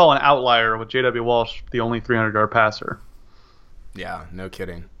what you call an outlier with J.W. Walsh, the only 300-yard passer. Yeah, no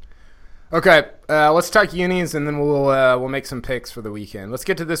kidding. Okay, let's talk unis, and then we'll make some picks for the weekend. Let's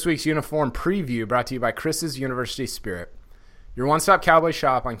get to this week's uniform preview, brought to you by Chris's University Spirit, your one-stop Cowboy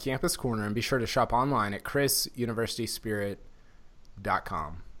shop on Campus Corner, and be sure to shop online at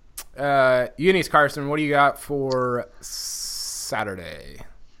chrisuniversityspirit.com. Unis, Carson, what do you got for Saturday?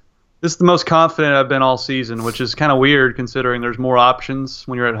 This is the most confident I've been all season, which is kind of weird considering there's more options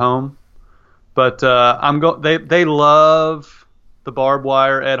when you're at home. But they love the barbed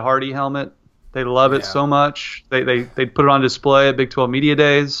wire Ed Hardy helmet. They love it so much. They put it on display at Big 12 Media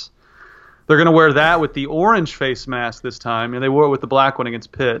Days. They're going to wear that with the orange face mask this time, and they wore it with the black one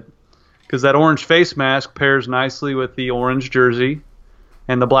against Pitt because that orange face mask pairs nicely with the orange jersey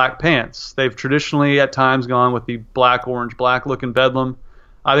and the black pants. They've traditionally at times gone with the black, orange, black looking Bedlam.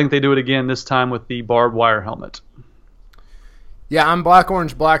 I think they do it again this time with the barbed wire helmet. Yeah, I'm black,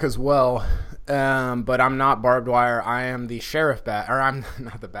 orange, black as well, but I'm not barbed wire. I am the sheriff badge, or I'm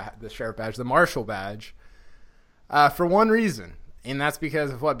not the sheriff badge, the marshal badge, for one reason, and that's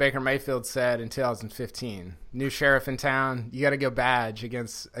because of what Baker Mayfield said in 2015. New sheriff in town, you got to go badge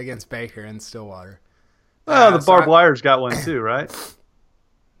against Baker in Stillwater. Well, the barbed wire's got one too, right?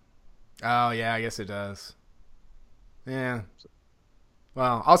 Oh yeah, I guess it does. Yeah.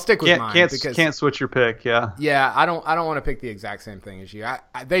 Well, I'll stick with mine because can't switch your pick. Yeah. Yeah, I don't want to pick the exact same thing as you.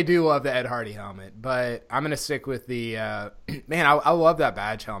 They do love the Ed Hardy helmet, but I'm gonna stick with the man. I love that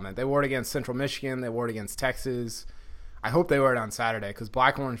badge helmet. They wore it against Central Michigan. They wore it against Texas. I hope they wear it on Saturday because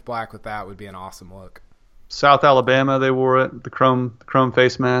black, orange, black with that would be an awesome look. South Alabama, they wore it. The chrome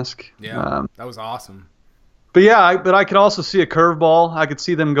face mask. Yeah, that was awesome. But yeah, I could also see a curveball. I could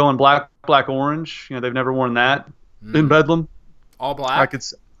see them going black, orange. They've never worn that in Bedlam. All black.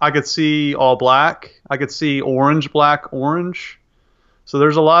 I could see all black. I could see orange, black, orange. So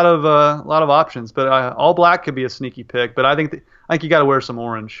there's a lot of options. But all black could be a sneaky pick. But I think you got to wear some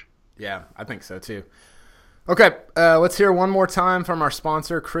orange. Yeah, I think so too. Okay, let's hear one more time from our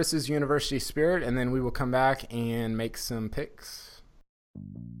sponsor, Chris's University Spirit, and then we will come back and make some picks.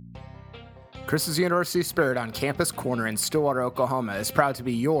 Chris's University Spirit on Campus Corner in Stillwater, Oklahoma is proud to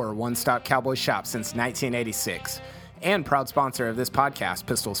be your one-stop Cowboy shop since 1986 and proud sponsor of this podcast,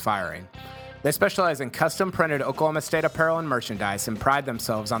 Pistols Firing. They specialize in custom-printed Oklahoma State apparel and merchandise and pride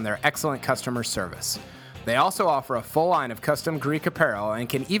themselves on their excellent customer service. They also offer a full line of custom Greek apparel and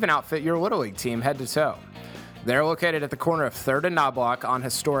can even outfit your Little League team head to toe. They're located at the corner of 3rd and Knobloch on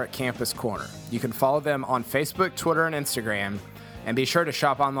historic Campus Corner. You can follow them on Facebook, Twitter, and Instagram, and be sure to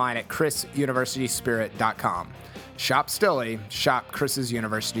shop online at chrisuniversityspirit.com. Shop Stilly, shop Chris's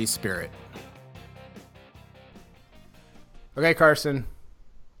University Spirit. Okay, Carson,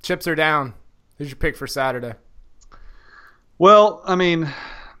 chips are down. Who's your pick for Saturday? Well, I mean,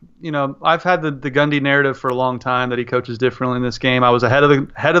 I've had the Gundy narrative for a long time that he coaches differently in this game. I was ahead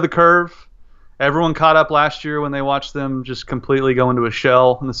of the curve. Everyone caught up last year when they watched them just completely go into a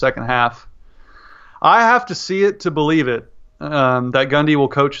shell in the second half. I have to see it to believe it. That Gundy will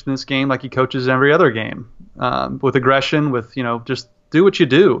coach this game like he coaches every other game, with aggression, with just do what you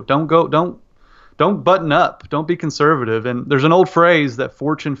do. Don't button up. Don't be conservative. And there's an old phrase that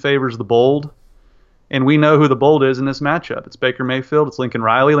fortune favors the bold, and we know who the bold is in this matchup. It's Baker Mayfield. It's Lincoln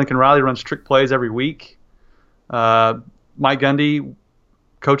Riley. Lincoln Riley runs trick plays every week. Mike Gundy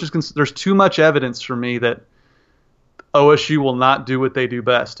coaches. There's too much evidence for me that OSU will not do what they do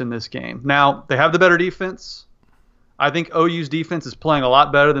best in this game. Now they have the better defense. I think OU's defense is playing a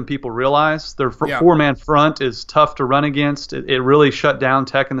lot better than people realize. Their four-man front is tough to run against. It really shut down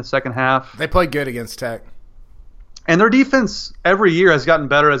Tech in the second half. They played good against Tech. And their defense every year has gotten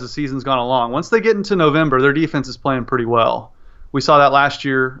better as the season's gone along. Once they get into November, their defense is playing pretty well. We saw that last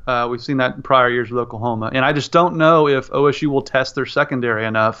year. We've seen that in prior years with Oklahoma. And I just don't know if OSU will test their secondary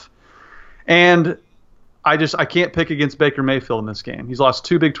enough. And I can't pick against Baker Mayfield in this game. He's lost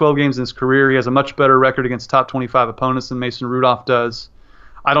 2 Big 12 games in his career. He has a much better record against top 25 opponents than Mason Rudolph does.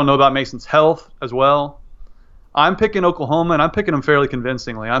 I don't know about Mason's health as well. I'm picking Oklahoma, and I'm picking them fairly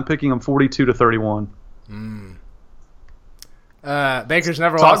convincingly. I'm picking them 42-31. Baker's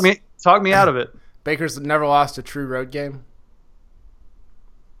never lost. Talk me out of it. Baker's never lost a true road game.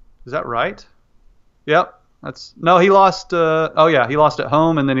 Is that right? Yep. He lost. He lost at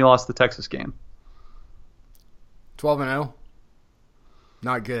home, and then he lost the Texas game. 12-0.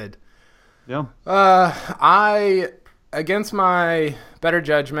 Not good. Yeah. Against my better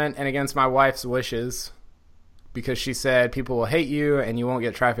judgment and against my wife's wishes, because she said people will hate you and you won't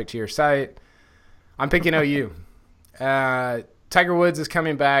get traffic to your site, I'm picking OU. Tiger Woods is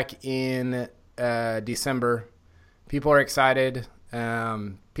coming back in December. People are excited.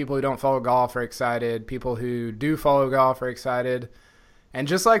 People who don't follow golf are excited. People who do follow golf are excited. And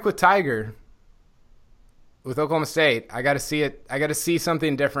just like with Tiger, with Oklahoma State, I got to see it. I got to see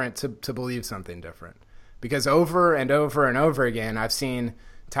something different to believe something different. Because over and over and over again, I've seen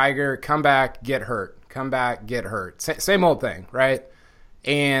Tiger come back, get hurt, come back, get hurt. Same old thing, right?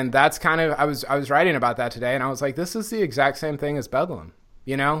 And that's kind of I was writing about that today, and I was like, this is the exact same thing as Bedlam.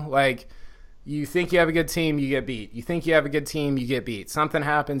 Like you think you have a good team, you get beat. You think you have a good team, you get beat. Something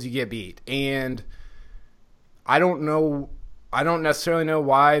happens, you get beat. And I don't necessarily know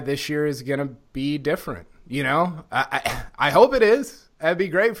why this year is going to be different. I hope it is. That'd be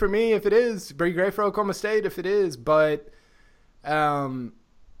great for me if it is. Be great for Oklahoma State if it is. But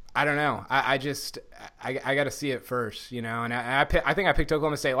I don't know. I got to see it first, And I think I picked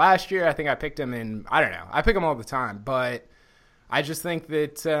Oklahoma State last year. I think I picked them in. I don't know. I pick them all the time, but I just think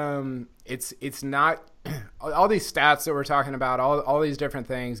that it's not all these stats that we're talking about. All these different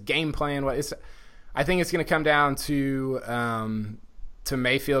things, game plan. I think it's going to come down to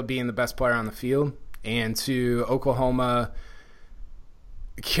Mayfield being the best player on the field, and to Oklahoma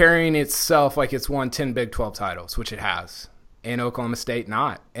carrying itself like it's won 10 Big 12 titles, which it has, and Oklahoma State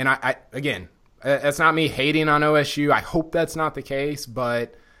not. And again, that's not me hating on OSU. I hope that's not the case,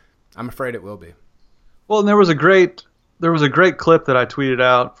 but I'm afraid it will be. Well, and there was a great clip that I tweeted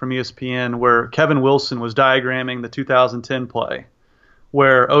out from ESPN where Kevin Wilson was diagramming the 2010 play,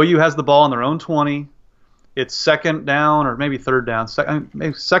 where OU has the ball on their own 20. It's second down or maybe third down,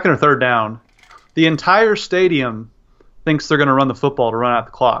 maybe second or third down. The entire stadium thinks they're going to run the football to run out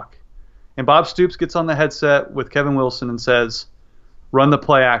the clock. And Bob Stoops gets on the headset with Kevin Wilson and says, run the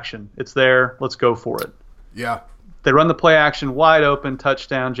play action. It's there. Let's go for it. Yeah. They run the play action, wide open,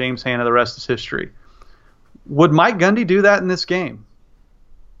 touchdown, James Hanna, the rest is history. Would Mike Gundy do that in this game?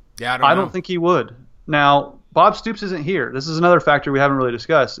 Yeah, I don't think he would. Now, Bob Stoops isn't here. This is another factor we haven't really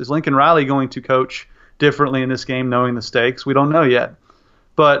discussed. Is Lincoln Riley going to coach differently in this game, knowing the stakes? We don't know yet.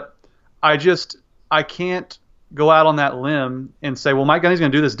 But I can't go out on that limb and say, well, Mike Gundy's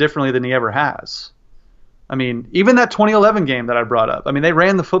going to do this differently than he ever has. I mean, even that 2011 game that I brought up, I mean, they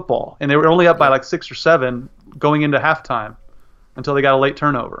ran the football, and they were only up by like 6 or 7 going into halftime until they got a late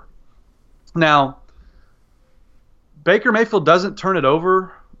turnover. Now, Baker Mayfield doesn't turn it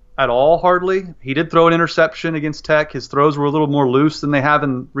over at all, hardly. He did throw an interception against Tech. His throws were a little more loose than they have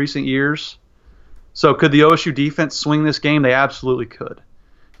in recent years. So could the OSU defense swing this game? They absolutely could.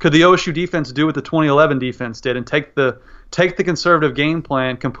 Could the OSU defense do what the 2011 defense did and take the conservative game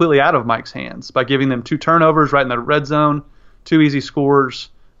plan completely out of Mike's hands by giving them 2 turnovers right in the red zone, 2 easy scores,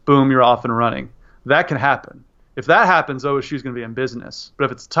 boom, you're off and running? That can happen. If that happens, OSU's going to be in business. But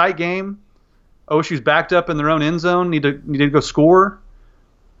if it's a tight game, OSU's backed up in their own end zone, need to go score.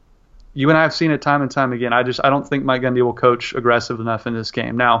 You and I have seen it time and time again. I don't think Mike Gundy will coach aggressive enough in this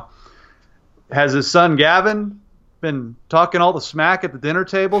game. Now, has his son Gavin been talking all the smack at the dinner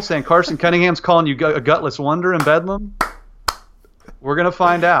table, saying Carson Cunningham's calling you a gutless wonder in Bedlam? We're gonna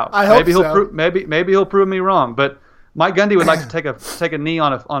find out. I hope so. Maybe he'll prove me wrong. But Mike Gundy would like to take a knee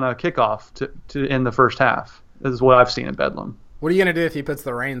on a kickoff to end the first half. This is what I've seen in Bedlam. What are you gonna do if he puts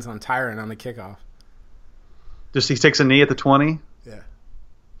the reins on Tyron on the kickoff? Just he takes a knee at the 20. Yeah. I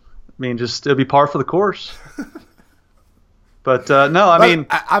mean, just it'll be par for the course. But no,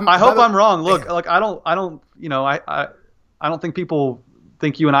 I hope I'm wrong. Look, like I don't think people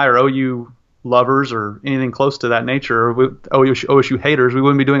think you and I are OU lovers or anything close to that nature, or OSU haters. We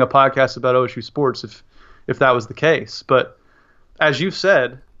wouldn't be doing a podcast about OSU sports if that was the case. But as you've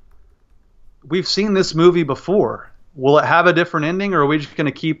said, we've seen this movie before. Will it have a different ending, or are we just going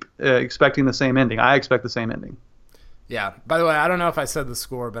to keep expecting the same ending? I expect the same ending. Yeah. By the way, I don't know if I said the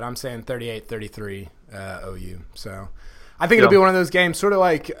score, but I'm saying 38-33 OU. So I think it'll be one of those games, sort of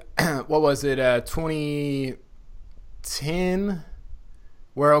like, what was it, 2010,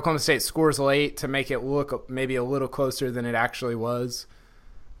 where Oklahoma State scores late to make it look maybe a little closer than it actually was.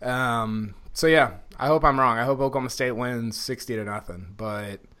 So, yeah, I hope I'm wrong. I hope Oklahoma State wins 60-0.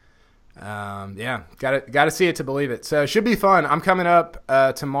 But, yeah, got to see it to believe it. So it should be fun. I'm coming up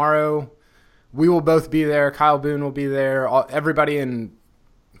tomorrow. We will both be there. Kyle Boone will be there. Everybody in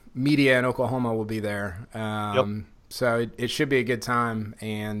media in Oklahoma will be there. So it should be a good time.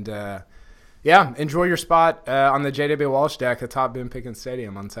 And, yeah, enjoy your spot on the J.W. Walsh deck atop Boone Pickens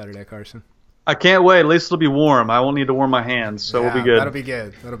Stadium on Saturday, Carson. I can't wait. At least it'll be warm. I won't need to warm my hands, so we'll be good. That'll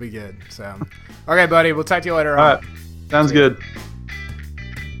be good. So, okay, buddy. We'll talk to you later on. All right. Sounds good.